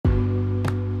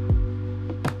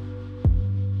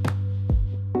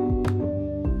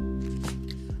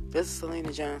This is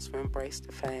Selena Jones for Embrace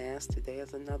the Fast. Today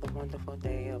is another wonderful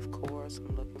day. Of course,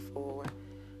 I'm looking forward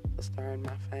to starting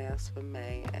my fast for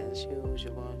May as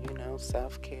usual.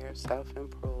 Self-care,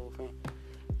 self-improving,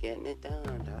 getting it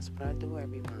done. That's what I do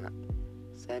every month.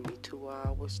 72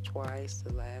 hours twice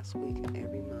the last week of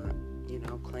every month.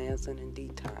 Cleansing and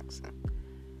detoxing.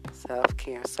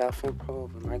 Self-care,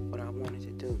 self-improving, like what I wanted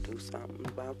to do. Do something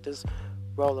about this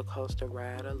roller coaster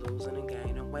ride of losing and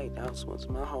gaining weight. That was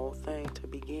my whole thing to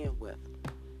begin with.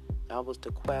 That was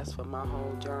the quest for my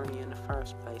whole journey in the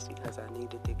first place, because I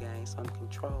needed to gain some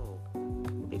control,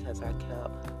 because I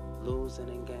kept losing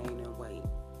and gaining weight.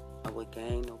 I would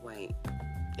gain the weight,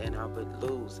 then I would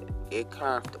lose it, get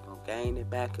comfortable, gain it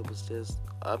back. It was just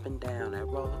up and down, that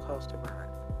roller coaster ride.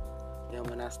 Then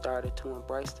when I started to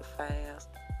embrace the fast,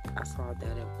 I saw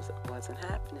that it wasn't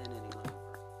happening any longer.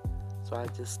 So I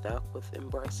just stuck with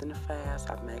embracing the fast.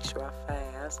 I make sure I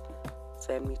fast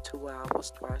 72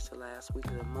 hours twice the last week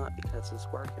of the month, because it's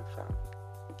working for me.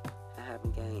 I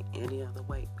haven't gained any other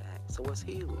weight back. So it's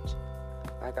huge.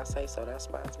 Like I say, so that's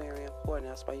why it's very important.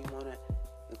 That's why you want to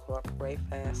incorporate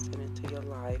fasting into your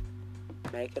life.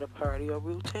 Make it a part of your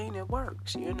routine. It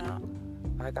works,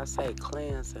 Like I say,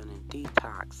 cleansing and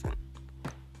detoxing.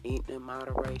 Eating in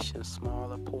moderation,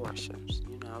 smaller portions.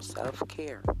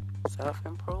 Self-care.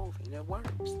 Self-improving, it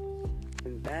works.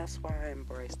 And that's why I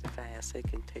embrace the fast and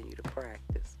continue to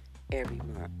practice every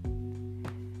month.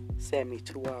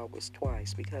 72 hours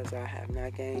twice, because I have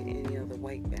not gained any other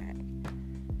weight back.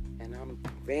 And I'm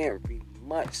very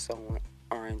much so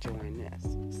are enjoying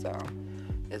this. So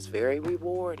it's very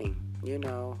rewarding.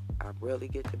 I really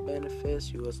get the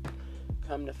benefits. You will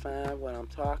come to find what I'm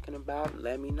talking about.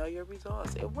 Let me know your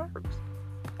results. It works.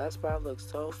 That's why I look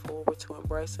so forward to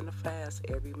embracing the fast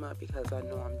every month, because I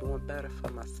know I'm doing better for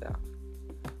myself.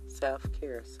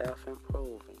 Self-care,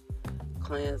 self-improving,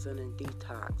 cleansing and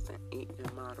detoxing, eating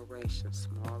in moderation,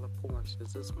 smaller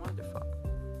portions. It's wonderful,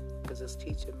 because it's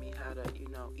teaching me how to,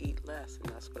 eat less,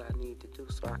 and that's what I need to do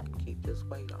so I can keep this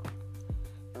weight off.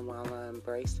 And while I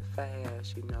embrace the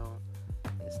fast,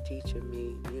 it's teaching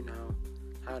me,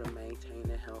 how to maintain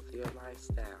a healthier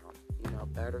lifestyle,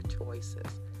 better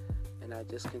choices. And I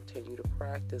just continue to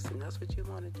practice, and that's what you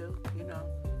want to do,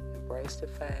 embrace the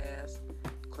fast,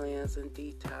 cleanse and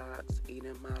detox, eat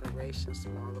in moderation,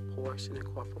 smaller portion,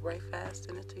 incorporate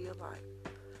fasting into your life.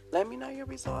 Let me know your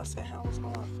results and how it's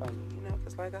going for you,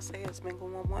 because like I say, it's been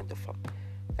going wonderful.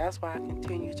 That's why I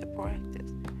continue to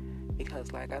practice,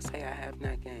 because like I say, I have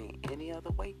not gained any other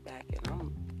weight back, and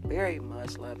I'm very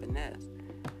much loving this,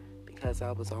 because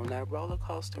I was on that roller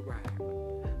coaster ride,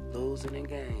 losing and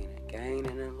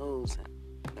gaining and losing,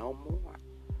 no more.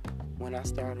 When I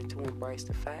started to embrace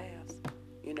the fast,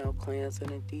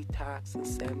 cleansing and detoxing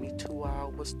 72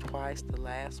 hours twice the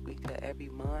last week of every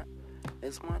month,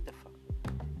 it's wonderful.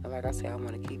 And like I say, I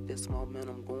want to keep this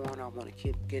momentum going. I want to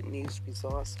keep getting these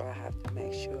results, so I have to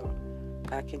make sure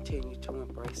I continue to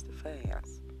embrace the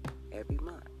fast every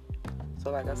month.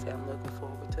 So like I say, I'm looking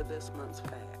forward to this month's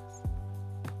fast.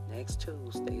 Next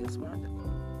Tuesday is wonderful.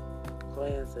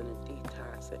 Cleansing and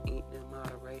detoxing, eating in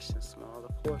moderation, smaller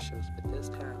portions, but this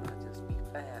time I just be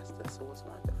fasting, so it's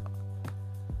wonderful.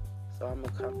 So I'm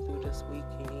going to come through this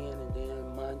weekend, and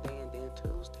then Monday, and then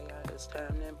Tuesday, it's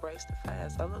time to embrace the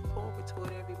fast. I look forward to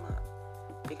it every month,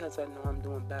 because I know I'm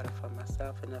doing better for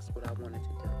myself, and that's what I wanted to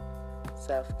do.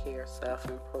 Self-care,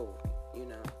 self-improving,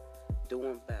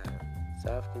 doing better,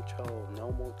 self-control,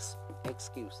 no more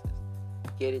excuses.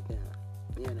 Get it done,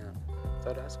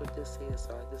 So that's what this is.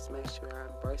 So I just make sure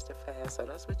I embrace the fast. So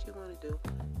that's what you want to do.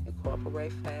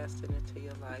 Incorporate fasting into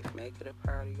your life. Make it a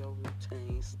part of your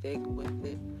routine. Stick with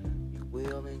it. You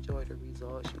will enjoy the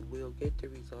results. You will get the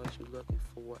results you're looking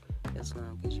for, as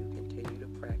long as you continue to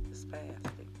practice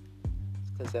fasting.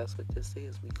 Because that's what this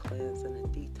is. We cleansing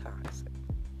and detoxing.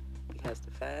 Because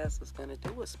the fast is going to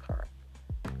do its part.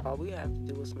 All we have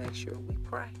to do is make sure we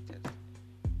practice.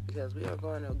 Because we are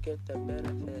going to get the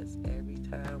benefits every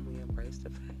time we embrace the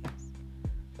fast.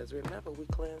 Because remember, we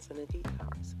cleansing and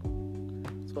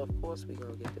detoxing. So of course we're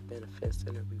going to get the benefits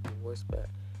and the rewards, but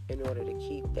in order to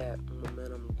keep that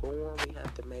momentum going, we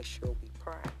have to make sure we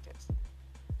practice.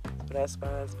 So that's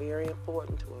why it's very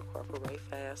important to incorporate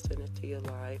fasting into your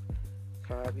life.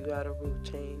 Carve you out a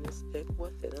routine and stick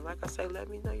with it. And like I say, let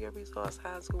me know your results,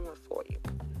 how it's going for you.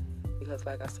 Because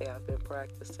like I say, I've been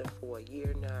practicing for a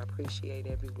year now. I appreciate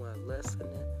everyone listening.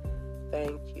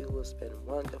 Thank you. It's been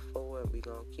wonderful, and we're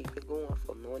going to keep it going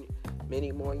for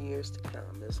many more years to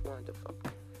come. It's wonderful.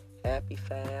 Happy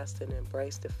fast, and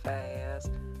embrace the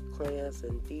fast. Cleanse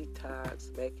and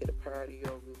detox. Make it a part of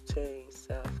your routine.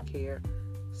 Self-care,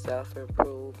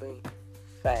 self-improving,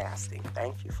 fasting.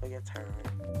 Thank you for your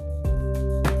time.